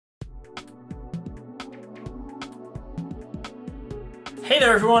Hey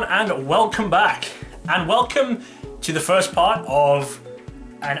there everyone, and welcome back. And welcome to the first part of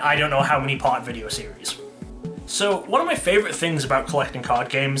an I don't know how many part video series. So one of my favourite things about collecting card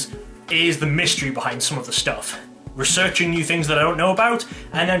games is the mystery behind some of the stuff. Researching new things that I don't know about,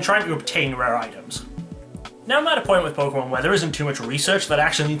 and then trying to obtain rare items. Now I'm at a point with Pokemon where there isn't too much research that I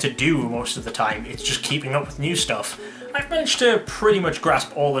actually need to do most of the time, it's just keeping up with new stuff. I've managed to pretty much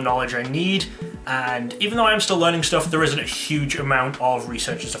grasp all the knowledge I need, and even though I'm still learning stuff, there isn't a huge amount of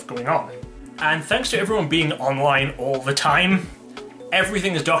research and stuff going on. And thanks to everyone being online all the time,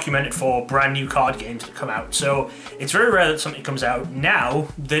 everything is documented for brand new card games that come out, so it's very rare that something comes out now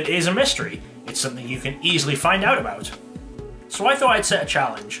that is a mystery. It's something you can easily find out about. So I thought I'd set a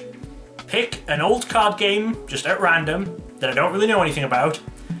challenge. Pick an old card game, just at random, that I don't really know anything about,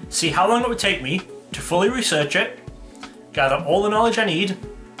 see how long it would take me to fully research it, gather all the knowledge I need,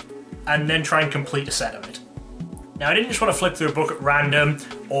 and then try and complete a set of it. Now I didn't just want to flip through a book at random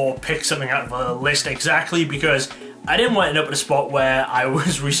or pick something out of a list exactly, because I didn't want to end up at a spot where I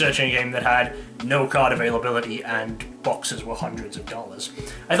was researching a game that had no card availability and boxes were hundreds of dollars.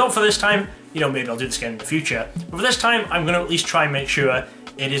 I thought for this time, maybe I'll do this again in the future, but for this time I'm going to at least try and make sure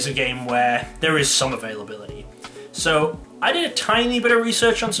it is a game where there is some availability. So I did a tiny bit of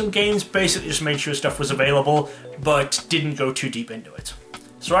research on some games, basically just made sure stuff was available, but didn't go too deep into it.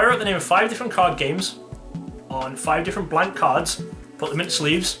 So I wrote the name of 5 different card games on 5 different blank cards, put them into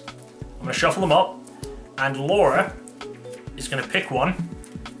sleeves, I'm going to shuffle them up, and Laura is going to pick one,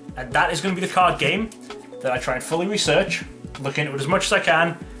 and that is going to be the card game that I try and fully research, look into it as much as I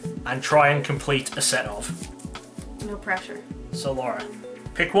can, and try and complete a set of. No pressure. So Laura,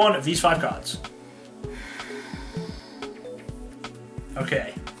 pick one of these 5 cards.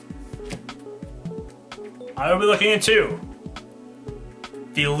 Okay. I will be looking into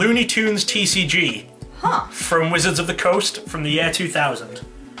the Looney Tunes TCG from Wizards of the Coast from the year 2000.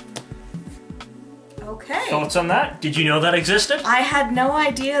 Okay. Thoughts on that? Did you know that existed? I had no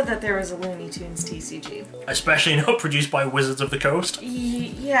idea that there was a Looney Tunes TCG. Especially not produced by Wizards of the Coast?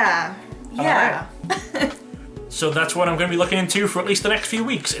 Yeah. Alright. So that's what I'm going to be looking into for at least the next few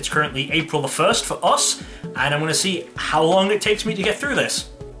weeks. It's currently April the 1st for us, and I'm going to see how long it takes me to get through this.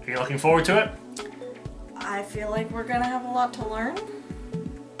 Are you looking forward to it? I feel like we're going to have a lot to learn.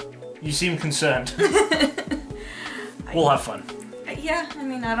 You seem concerned. We'll have fun. Yeah, I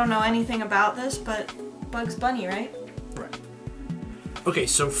mean, I don't know anything about this, but Bugs Bunny, right? Right. Okay,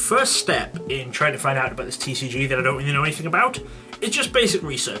 so first step in trying to find out about this TCG that I don't really know anything about is just basic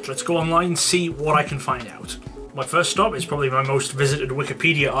research. Let's go online and see what I can find out. My first stop is probably my most visited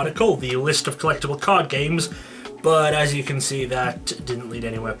Wikipedia article, the list of collectible card games, but as you can see that didn't lead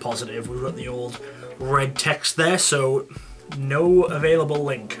anywhere positive. We've got the old red text there, so no available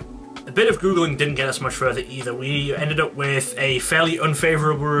link. A bit of Googling didn't get us much further either. We ended up with a fairly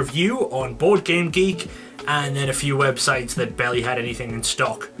unfavourable review on Board Game Geek, and then a few websites that barely had anything in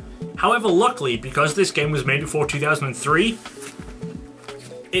stock. However, luckily, because this game was made before 2003,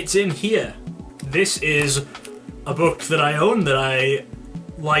 it's in here. This is a book that I own that I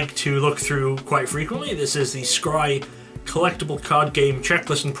like to look through quite frequently. This is the Scry Collectible Card Game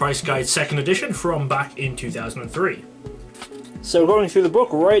Checklist and Price Guide 2nd edition from back in 2003. So going through the book,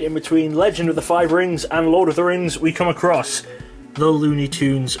 right in between Legend of the Five Rings and Lord of the Rings, we come across the Looney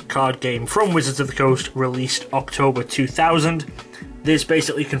Tunes card game from Wizards of the Coast, released October 2000. This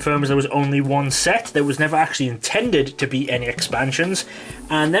basically confirms there was only one set. There was never actually intended to be any expansions.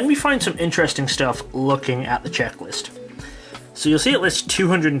 And then we find some interesting stuff looking at the checklist. So you'll see it lists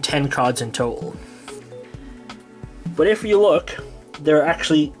 210 cards in total. But if you look, there are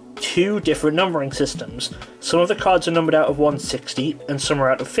actually 2 different numbering systems. Some of the cards are numbered out of 160 and some are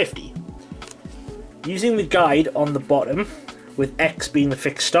out of 50. Using the guide on the bottom, with X being the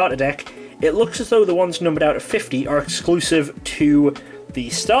fixed starter deck, it looks as though the ones numbered out of 50 are exclusive to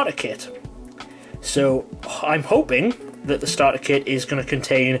the starter kit. So I'm hoping that the starter kit is going to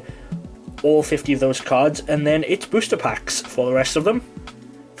contain all 50 of those cards, and then it's booster packs for the rest of them.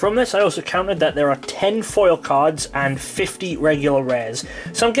 From this I also counted that there are 10 foil cards and 50 regular rares.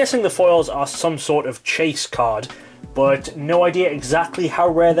 So I'm guessing the foils are some sort of chase card, but no idea exactly how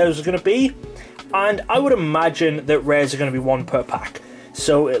rare those are going to be. And I would imagine that rares are going to be 1 per pack.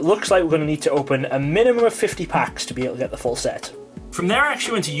 So it looks like we're going to need to open a minimum of 50 packs to be able to get the full set. From there I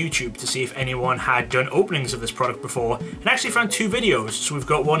actually went to YouTube to see if anyone had done openings of this product before, and actually found 2 videos. So we've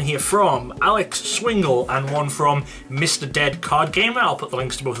got one here from Alex Swingle and one from Mr. Dead Card Gamer. I'll put the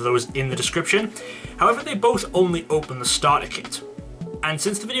links to both of those in the description. However, they both only open the starter kit. And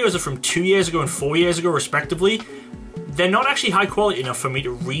since the videos are from 2 years ago and 4 years ago respectively, they're not actually high quality enough for me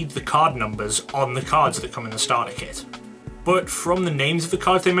to read the card numbers on the cards that come in the starter kit. but from the names of the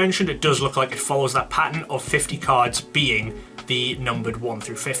cards they mentioned, it does look like it follows that pattern of 50 cards being the numbered 1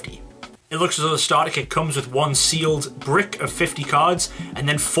 through 50. It looks as though the starter kit comes with one sealed brick of 50 cards and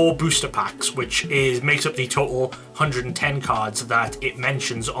then 4 booster packs, which makes up the total 110 cards that it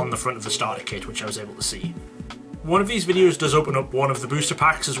mentions on the front of the starter kit, which I was able to see. One of these videos does open up one of the booster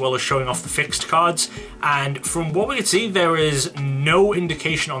packs as well as showing off the fixed cards, and from what we can see there is no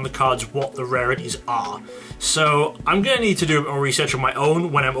indication on the cards what the rarities are. So I'm going to need to do a bit more research on my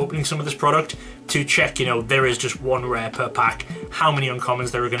own when I'm opening some of this product to check, there is just one rare per pack, how many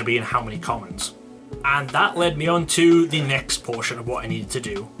uncommons there are going to be and how many commons. And that led me on to the next portion of what I needed to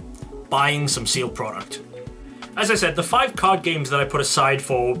do, buying some sealed product. As I said, the 5 card games that I put aside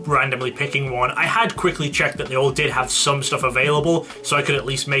for randomly picking one, I had quickly checked that they all did have some stuff available, so I could at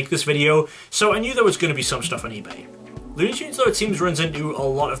least make this video, so I knew there was going to be some stuff on eBay. Looney Tunes, though, it seems runs into a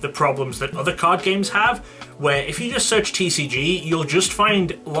lot of the problems that other card games have, where if you just search TCG, you'll just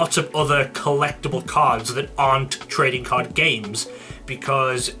find lots of other collectible cards that aren't trading card games.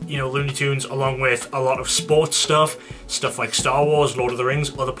 Because, Looney Tunes, along with a lot of sports stuff like Star Wars, Lord of the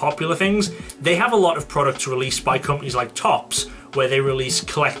Rings, other popular things, they have a lot of products released by companies like Topps, where they release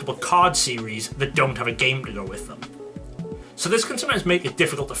collectible card series that don't have a game to go with them. So this can sometimes make it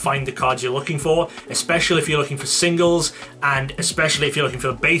difficult to find the cards you're looking for, especially if you're looking for singles, and especially if you're looking for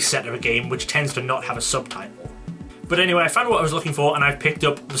the base set of a game, which tends to not have a subtitle. But anyway, I found what I was looking for, and I've picked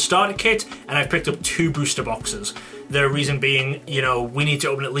up the starter kit, and I've picked up 2 booster boxes. The reason being, we need to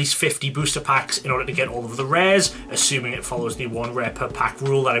open at least 50 booster packs in order to get all of the rares, assuming it follows the 1 rare per pack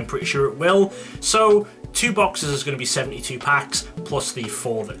rule that I'm pretty sure it will. So 2 boxes is going to be 72 packs, plus the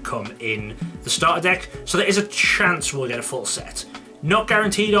 4 that come in the starter deck. So there is a chance we'll get a full set. Not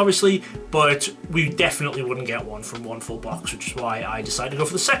guaranteed, obviously, but we definitely wouldn't get one from 1 full box, which is why I decided to go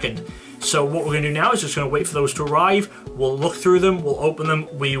for the second. So what we're going to do now is just going to wait for those to arrive. We'll look through them, we'll open them,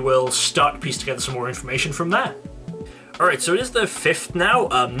 we will start to piece together some more information from there. Alright, so it is the 5th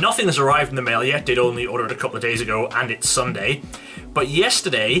now. Nothing has arrived in the mail yet, did only order it a couple of days ago, and it's Sunday. But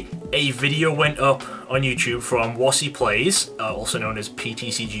yesterday, a video went up on YouTube from Wassy Plays, also known as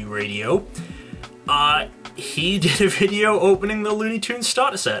PTCG Radio. He did a video opening the Looney Tunes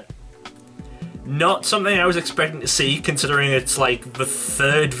starter set. Not something I was expecting to see, considering it's like the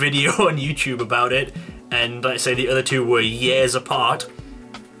 3rd video on YouTube about it, and like I say, the other 2 were years apart.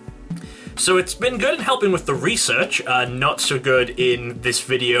 So it's been good in helping with the research, not so good in this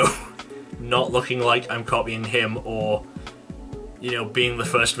video, not looking like I'm copying him or, being the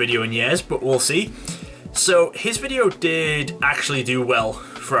first video in years, but we'll see. So his video did actually do well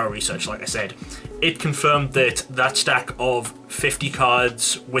for our research, like I said. It confirmed that that stack of 50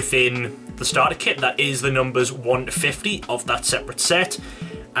 cards within the starter kit, that is the numbers 1 to 50 of that separate set,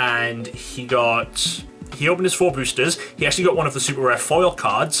 and he opened his 4 boosters. He actually got one of the super rare foil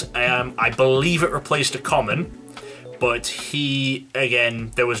cards. I believe it replaced a common, but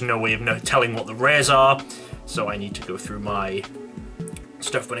again, there was no way of telling what the rares are, so I need to go through my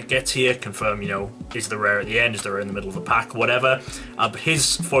stuff when it gets here, confirm, is the rare at the end, is the rare in the middle of the pack, whatever. But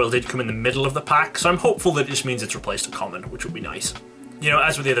his foil did come in the middle of the pack, so I'm hopeful that it just means it's replaced a common, which would be nice.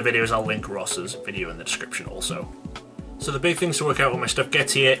 As with the other videos, I'll link Ross's video in the description also. So the big things to work out when my stuff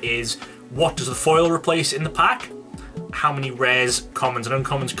gets here is, what does the foil replace in the pack? How many rares, commons and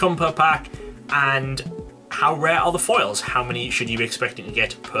uncommons come per pack? And how rare are the foils? How many should you be expecting to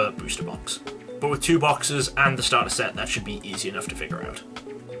get per booster box? But with 2 boxes and the starter set, that should be easy enough to figure out.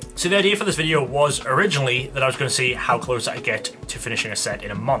 So the idea for this video was originally that I was going to see how close I get to finishing a set in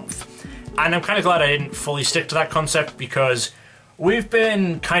a month. And I'm kind of glad I didn't fully stick to that concept, because we've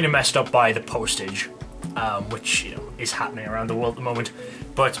been kind of messed up by the postage, which, is happening around the world at the moment.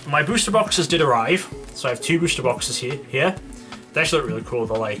 But my booster boxes did arrive, so I have 2 booster boxes here. They actually look really cool,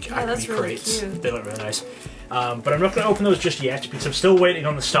 they're like acme crates. Really cute. They look really nice. But I'm not going to open those just yet, because I'm still waiting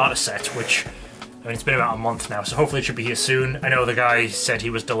on the starter set, which, it's been about a month now, so hopefully it should be here soon. I know the guy said he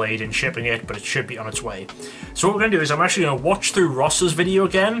was delayed in shipping it, but it should be on its way. So what we're going to do is I'm actually going to watch through Ross's video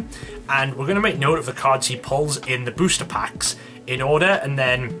again, and we're going to make note of the cards he pulls in the booster packs in order, and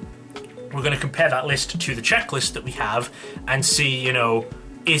then we're going to compare that list to the checklist that we have and see,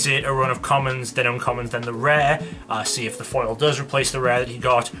 is it a run of commons, then uncommons, then the rare, see if the foil does replace the rare that he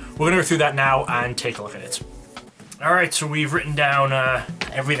got. We're going to go through that now and take a look at it. Alright, so we've written down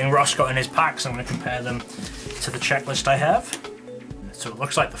everything Ross got in his packs. I'm going to compare them to the checklist I have. So it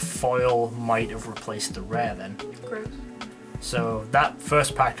looks like the foil might have replaced the rare then. Gross. So that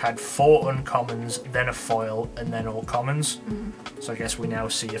first pack had 4 uncommons, then a foil, and then all commons. Mm-hmm. So I guess we now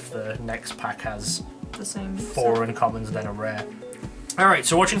see if the next pack has the same 4 uncommons, then a rare. Alright,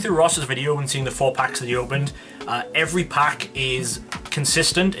 so watching through Ross's video and seeing the 4 packs that he opened, every pack is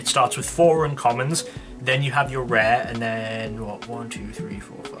consistent. It starts with 4 uncommons, then you have your rare, and then, what, 1, 2, 3,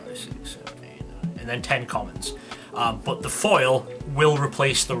 4, 5, 6, 7, 8, 9, and then 10 commons. But the foil will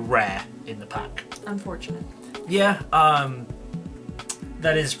replace the rare in the pack. Unfortunate. Yeah,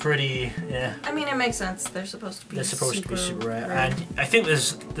 that is pretty, yeah. I mean, it makes sense. They're supposed to be super rare. And I think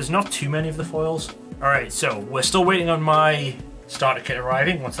there's not too many of the foils. Alright, so we're still waiting on my starter kit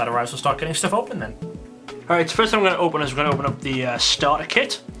arriving. Once that arrives, we'll start getting stuff open then. Alright, so first thing I'm going to open is we're going to open up the starter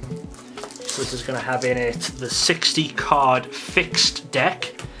kit. So this is going to have in it the 60 card fixed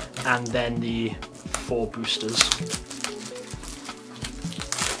deck and then the 4 boosters.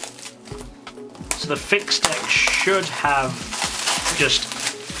 So the fixed deck should have just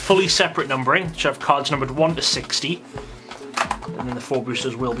fully separate numbering, should have cards numbered 1 to 60, and then the 4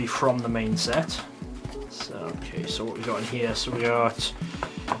 boosters will be from the main set. So, okay, so what we got in here, so we got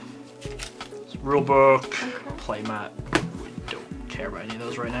rulebook, playmat, we don't care about any of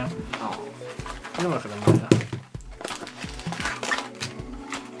those right now. Oh. I'm gonna look at them later.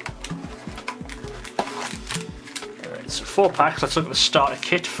 Alright, so 4 packs, let's look at the starter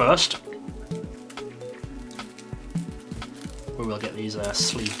kit first. We will get these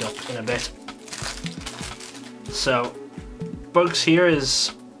sleeved up in a bit. So, Bugs here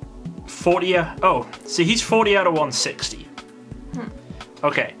is 40, oh, see he's 40 out of 160.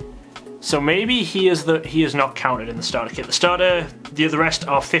 Okay, so maybe he is not counted in the starter kit. The rest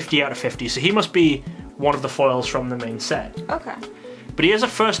are 50 out of 50, so he must be one of the foils from the main set. Okay. But he has a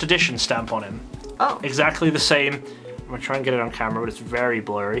first edition stamp on him. Oh. Exactly the same, I'm gonna try and get it on camera, but it's very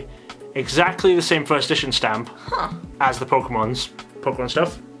blurry. Exactly the same first edition stamp as the Pokemon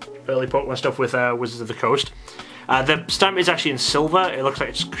stuff, early Pokemon stuff with Wizards of the Coast. The stamp is actually in silver. It looks like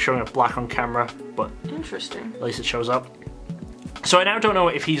it's showing up black on camera, but interesting. At least it shows up. So I now don't know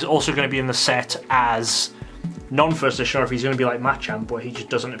if he's also going to be in the set as non-first edition or if he's going to be like Machamp where he just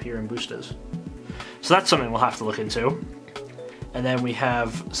doesn't appear in boosters. So that's something we'll have to look into. And then we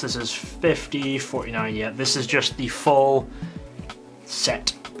have, so this is 50, 49, yeah, this is just the full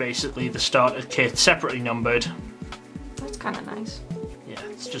set. Basically the starter kit, separately numbered. That's kind of nice. Yeah,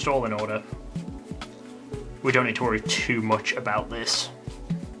 it's just all in order. We don't need to worry too much about this.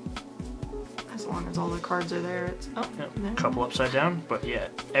 As long as all the cards are there, it's... Oh, yeah, a couple upside down, but yeah,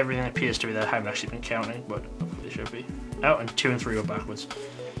 everything appears to be there. I haven't actually been counting, but hopefully it should be. Oh, and 2 and 3 go backwards.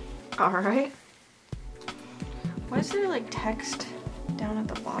 Alright. Why is there like text down at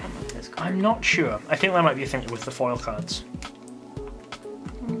the bottom of this card? I'm not sure. I think that might be a thing with the foil cards.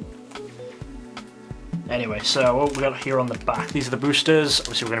 Anyway, so what we got here on the back, these are the boosters.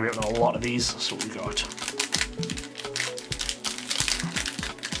 Obviously we're going to be opening a lot of these. So what we got.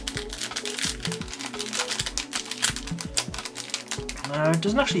 It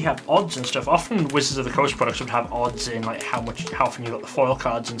doesn't actually have odds and stuff. Often Wizards of the Coast products would have odds in like how often you got the foil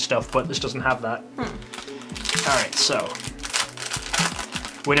cards and stuff, but this doesn't have that. Alright, so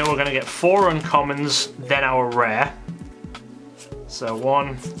we know we're going to get 4 uncommons, then our rare. So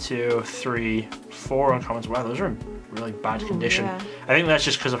 1, 2, 3, 4 uncommons. Wow, those are in really bad condition. Yeah. I think that's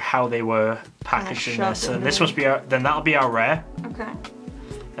just because of how they were packaged in there. So this must be our, then that'll be our rare. Okay.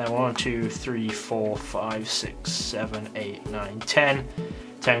 Then 1, 2, 3, 4, 5, 6, 7, 8, 9, 10.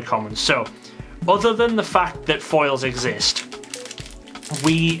 10 commons. So, other than the fact that foils exist,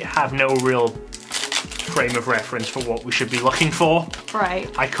 we have no real frame of reference for what we should be looking for.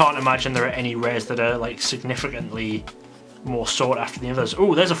 Right. I can't imagine there are any rares that are like significantly more sought after than others.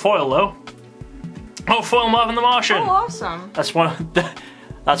 Oh, there's a foil though. Oh, foil Marvin the Martian. Oh, awesome. That's one.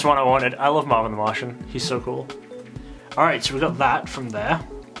 That's one I wanted. I love Marvin the Martian. He's so cool. All right, so we got that from there.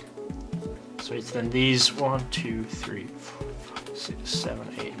 So it's then these 1, 2, 3, 4, 5, 6,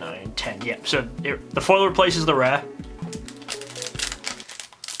 7, 8, 9, 10. Yep. So the foil replaces the rare,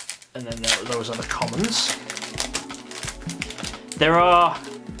 and then those are the commons. There are,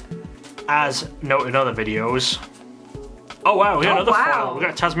 as noted in other videos. Oh wow, we got another foil. We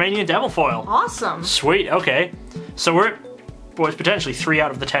got Tasmanian Devil foil. Awesome. Sweet. Okay, so we're at, boys, potentially 3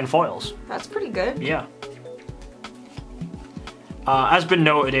 out of the 10 foils. That's pretty good. Yeah. As been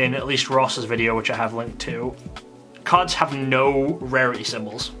noted in at least Ross's video, which I have linked to, cards have no rarity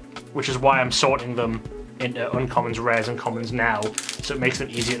symbols, which is why I'm sorting them into uncommons, rares, and commons now, so it makes them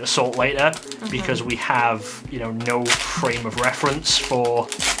easier to sort later, because we have, you know, no frame of reference for...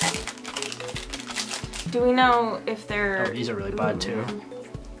 Do we know if they're... Oh, these are really bad too.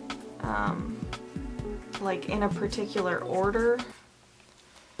 Like in a particular order,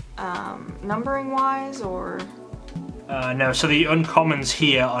 numbering-wise, or... No, so the uncommons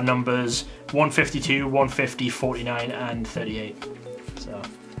here are numbers 152, 150, 49, and 38. So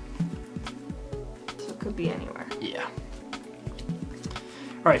it could be anywhere. Yeah.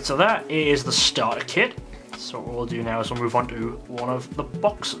 Alright, so that is the starter kit. So what we'll do now is we'll move on to one of the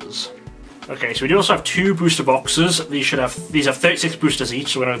boxes. Okay, so we do also have 2 booster boxes. These have 36 boosters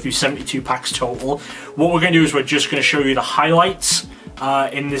each, so we're going to do 72 packs total. What we're going to do is we're just going to show you the highlights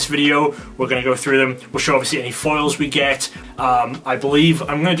in this video. We're going to go through them. We'll show obviously any foils we get. I believe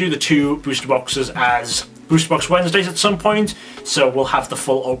I'm going to do the 2 booster boxes as Booster Box Wednesdays at some point, so we'll have the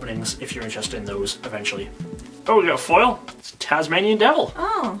full openings if you're interested in those eventually. Oh, we got a foil. It's Tasmanian Devil.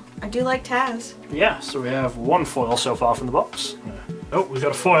 Oh, I do like Taz. Yeah, so we have 1 foil so far from the box. Oh, we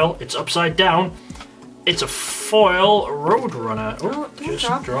got a foil. It's upside down. It's a foil Roadrunner. Oh,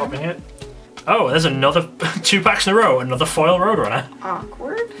 just dropping it. Oh, there's another 2 packs in a row. Another foil Roadrunner.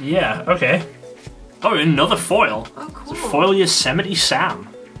 Awkward. Yeah, okay. Oh, another foil. Oh, cool. It's a foil Yosemite Sam.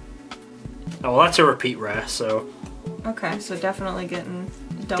 Oh, well, that's a repeat rare, so... Okay, so definitely getting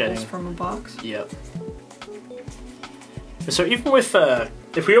doubles from a box. Yep. So even with,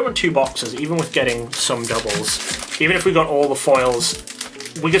 if we open 2 boxes, even with getting some doubles, even if we got all the foils,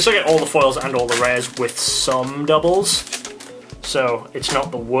 we can still get all the foils and all the rares with some doubles. So it's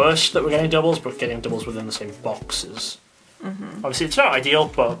not the worst that we're getting doubles, but getting doubles within the same boxes. Obviously it's not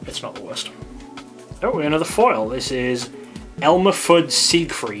ideal, but it's not the worst. Oh, we got another foil. This is Elmer Fudd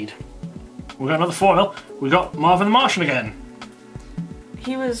Siegfried. We got another foil. We got Marvin the Martian again.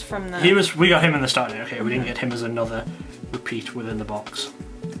 He was from the... We got him in the start. Okay, we didn't get him as another repeat within the box.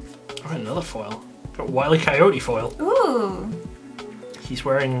 Oh, another foil. Got Wile E. Coyote foil. Ooh. He's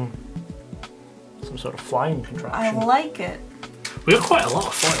wearing some sort of flying contraption. I like it. We got quite a lot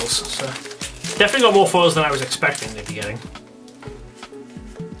of foils, so definitely got more foils than I was expecting to be getting.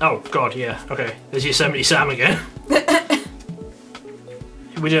 Oh god, yeah. Okay, there's Yosemite Sam again.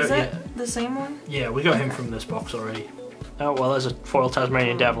 Is that the same one? Yeah, we got him from this box already. Oh well, there's a foil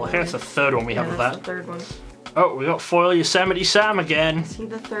Tasmanian Devil. I think that's the 3rd one we have of that. That's the 3rd one. Oh, we got foil Yosemite Sam again. Is he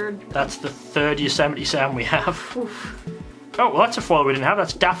the 3rd? That's the 3rd Yosemite Sam we have. Oof. Oh, well that's a foil we didn't have.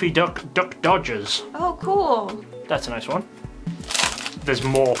 That's Daffy Duck Dodgers. Oh, cool. That's a nice one. There's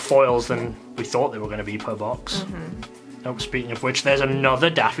more foils than we thought there were going to be per box. Oh, speaking of which, there's another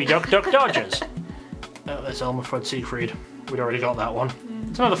Daffy Duck Dodgers. Oh, there's Elmer Fudd Siegfried. We'd already got that one.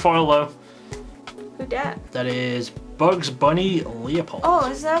 It's another foil though. Who dat? That is Bugs Bunny Leopold. Oh,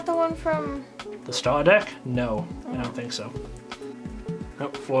 is that the one from... the starter deck? No, I don't think so. Oh,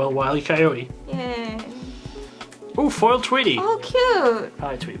 foil Wile E. Coyote. Yay. Oh, foil Tweety. Oh, cute.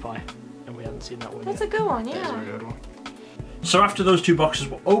 Hi, Tweety Pie. And we haven't seen that one That's yet. a good one, yeah. That's a very good one. So after those 2 boxes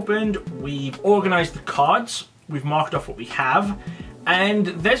were opened, we've organised the cards, we've marked off what we have, and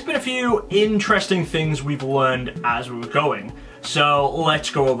there's been a few interesting things we've learned as we were going. So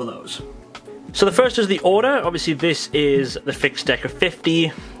let's go over those. So the first is the order. Obviously this is the fixed deck of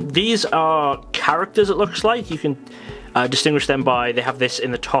 50. These are characters, it looks like. You can distinguish them by, they have this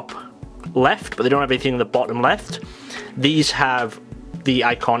in the top left, but they don't have anything in the bottom left. These have the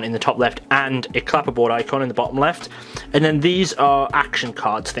icon in the top left and a clapperboard icon in the bottom left. And then these are action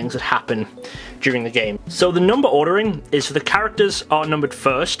cards, things that happen during the game. So the number ordering is, the characters are numbered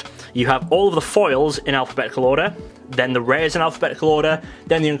first. You have all of the foils in alphabetical order, then the rares in alphabetical order,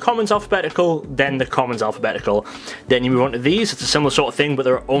 then the uncommons alphabetical, then the commons alphabetical. Then you move on to these, it's a similar sort of thing, but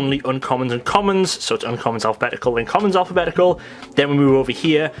there are only uncommons and commons, so it's uncommons alphabetical, then commons alphabetical. Then we move over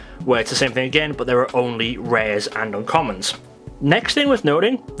here, where it's the same thing again, but there are only rares and uncommons. Next thing worth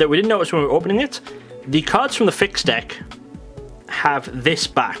noting, that we didn't notice when we were opening it, the cards from the fixed deck have this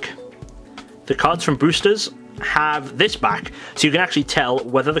back. The cards from boosters have this back, so you can actually tell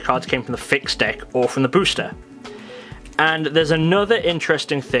whether the cards came from the fixed deck or from the booster. And there's another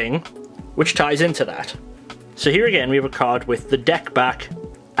interesting thing which ties into that. So here again we have a card with the deck back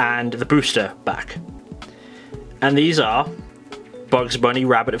and the booster back. And these are Bugs Bunny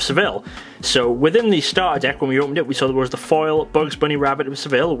Rabbit of Seville. So within the starter deck, when we opened it, we saw there was the foil Bugs Bunny Rabbit of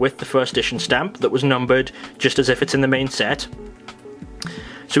Seville with the first edition stamp that was numbered just as if it's in the main set.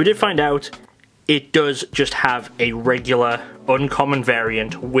 So we did find out it does just have a regular uncommon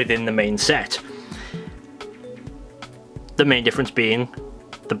variant within the main set. The main difference being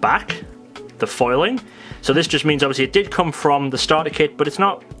the back, the foiling. So this just means obviously it did come from the starter kit, but it's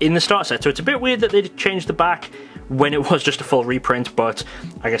not in the starter set. So it's a bit weird that they changed the back when it was just a full reprint, but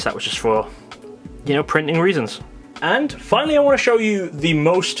I guess that was just for, you know, printing reasons. And finally I want to show you the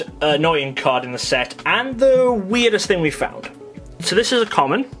most annoying card in the set and the weirdest thing we found. So this is a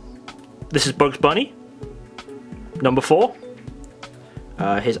common. This is Bugs Bunny, number 4.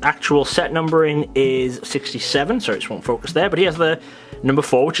 His actual set numbering is 67, so it just won't focus there, but he has the number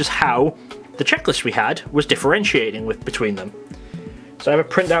 4, which is how the checklist we had was differentiating between them. So I have a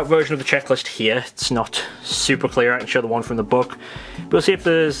printed out version of the checklist here. It's not super clear. I can show the one from the book. But we'll see if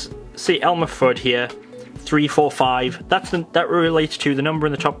there's, see Elmer Fudd here, 3, 4, 5. That relates to the number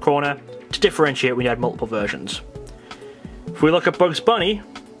in the top corner. To differentiate, we had multiple versions. If we look at Bugs Bunny,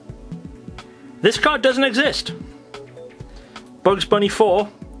 this card doesn't exist. Bugs Bunny 4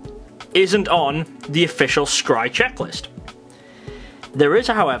 isn't on the official Scry checklist. There is,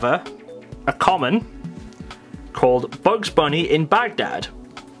 however, a common called Bugs Bunny in Baghdad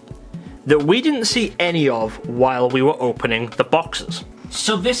that we didn't see any of while we were opening the boxes.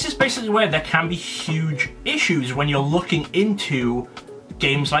 So this is basically where there can be huge issues when you're looking into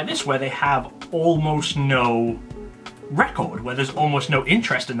games like this, where they have almost no record, where there's almost no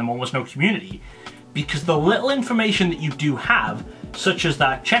interest in them, almost no community, because the little information that you do have, such as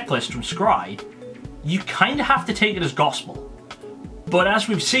that checklist from Scry, you kind of have to take it as gospel. But as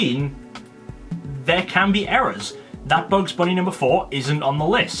we've seen, there can be errors. That Bugs Bunny number 4 isn't on the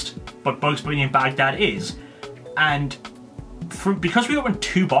list, but Bugs Bunny in Baghdad is. And because we opened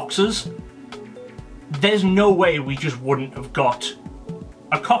 2 boxes, there's no way we just wouldn't have got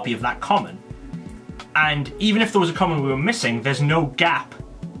a copy of that common. And even if there was a common we were missing, there's no gap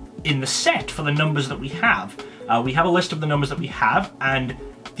in the set for the numbers that we have. We have a list of the numbers that we have, and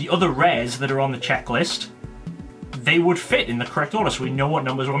the other rares that are on the checklist, they would fit in the correct order, so we know what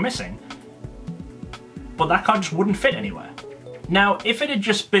numbers we're missing. But that card just wouldn't fit anywhere. Now, if it had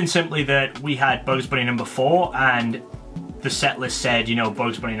just been simply that we had Bugs Bunny number 4 and the set list said, you know,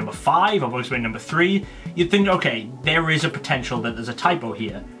 Bugs Bunny number 5 or Bugs Bunny number 3, you'd think, okay, there is a potential that there's a typo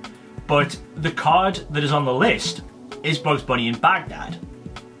here. But the card that is on the list is Bugs Bunny in Baghdad.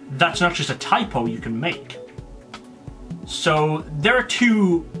 That's not just a typo you can make. So there are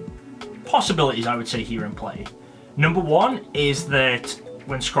 2 possibilities, I would say, here in play. Number 1 is that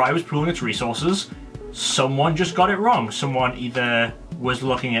when Scry was pooling its resources, someone just got it wrong. Someone either was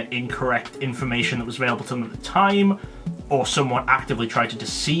looking at incorrect information that was available to them at the time, or someone actively tried to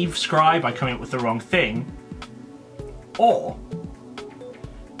deceive Scry by coming up with the wrong thing. Or,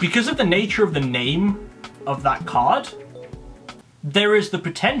 because of the nature of the name of that card, there is the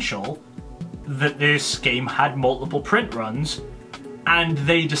potential that this game had multiple print runs, and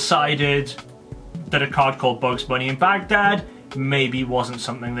they decided that a card called Bugs Bunny in Baghdad maybe wasn't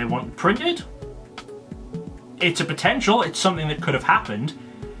something they wanted printed. It's a potential, it's something that could have happened.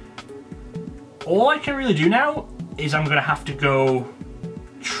 All I can really do now is I'm gonna have to go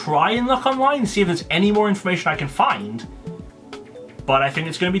try and look online and see if there's any more information I can find, but I think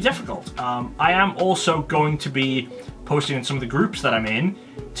it's going to be difficult. I am also going to be posting in some of the groups that I'm in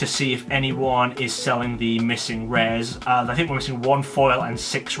to see if anyone is selling the missing rares. I think we're missing 1 foil and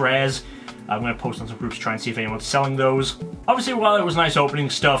 6 rares. I'm going to post on some groups to try and see if anyone's selling those. Obviously, while it was nice opening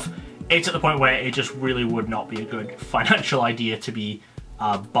stuff, it's at the point where it just really would not be a good financial idea to be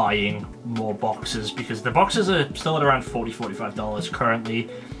buying more boxes, because the boxes are still at around $40, $45 currently,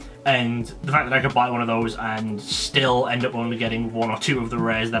 and the fact that I could buy one of those and still end up only getting 1 or 2 of the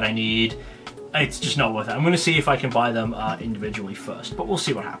rares that I need, it's just not worth it. I'm going to see if I can buy them individually first, but we'll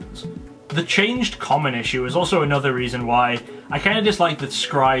see what happens. The changed common issue is also another reason why I kind of dislike that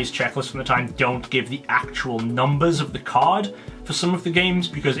Scry's checklists from the time don't give the actual numbers of the card for some of the games,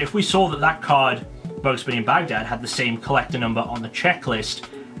 because if we saw that that card, Bugs Bunny in Baghdad, had the same collector number on the checklist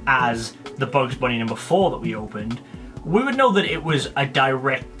as the Bugs Bunny number 4 that we opened, we would know that it was a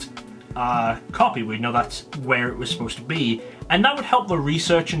direct copy. We'd know that's where it was supposed to be, and that would help the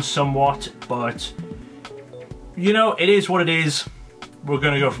researching somewhat, but you know, it is what it is. We're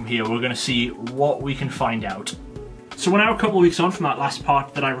going to go from here. We're going to see what we can find out. So we're now a couple of weeks on from that last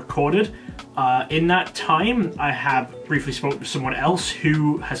part that I recorded. In that time, I have briefly spoken to someone else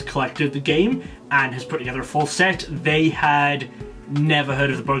who has collected the game and has put together a full set. They had never heard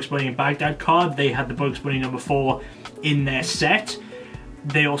of the Bugs Bunny in Baghdad card. They had the Bugs Bunny number 4 in their set.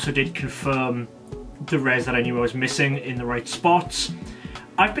 They also did confirm the rares that I knew I was missing in the right spots.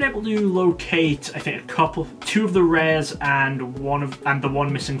 I've been able to locate, I think, 2 of the rares and the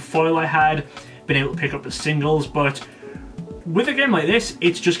one missing foil I had. Been able to pick up the singles, but with a game like this,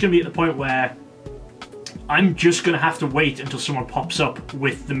 it's just going to be at the point where I'm just going to have to wait until someone pops up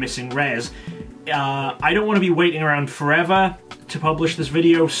with the missing rares. I don't want to be waiting around forever to publish this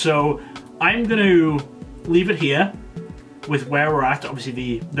video, so I'm going to leave it here with where we're at.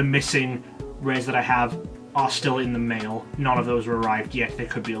 Obviously, the missing rares that I have are still in the mail. None of those are arrived yet. They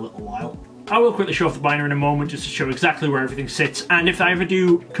could be a little while. I will quickly show off the binder in a moment just to show exactly where everything sits, and if I ever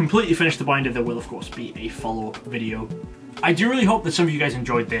do completely finish the binder, there will of course be a follow-up video. I do really hope that some of you guys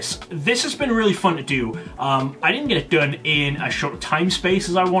enjoyed this. This has been really fun to do. I didn't get it done in as short a time space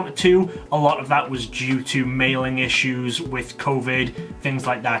as I wanted to. A lot of that was due to mailing issues with COVID, things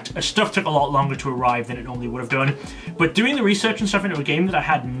like that. Stuff took a lot longer to arrive than it normally would have done. But doing the research and stuff into a game that I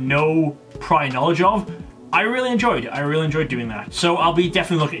had no prior knowledge of, I really enjoyed it. I really enjoyed doing that. So I'll be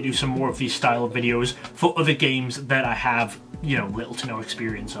definitely looking to do some more of these style of videos for other games that I have, you know, little to no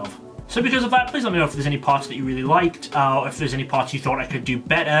experience of. So because of that, please let me know if there's any parts that you really liked, or if there's any parts you thought I could do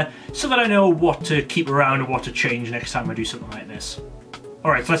better, so that I know what to keep around and what to change next time I do something like this.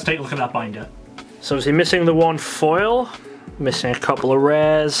 Alright, so let's take a look at that binder. So obviously missing the one foil, missing a couple of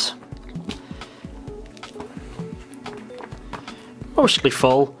rares. Mostly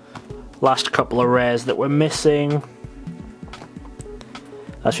full. Last couple of rares that we're missing.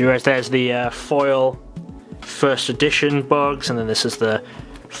 As you realize, there's the foil first edition bugs, and then this is the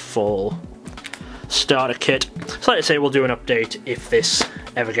full starter kit. So like I say, we'll do an update if this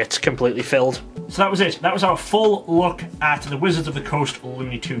ever gets completely filled. So that was it. That was our full look at the Wizards of the Coast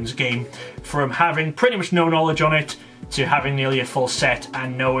Looney Tunes game. From having pretty much no knowledge on it, to having nearly a full set,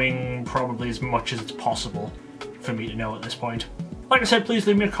 and knowing probably as much as it's possible for me to know at this point. Like I said, please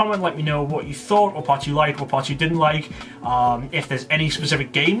leave me a comment, let me know what you thought, what parts you liked, what parts you didn't like. If there's any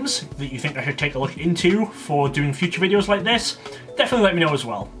specific games that you think I should take a look into for doing future videos like this, definitely let me know as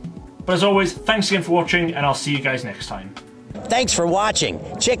well. But as always, thanks again for watching, and I'll see you guys next time. Thanks for watching.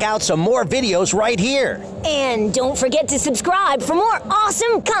 Check out some more videos right here. And don't forget to subscribe for more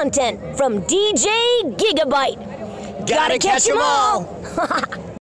awesome content from DJ Gigabyte. Gotta catch 'em all!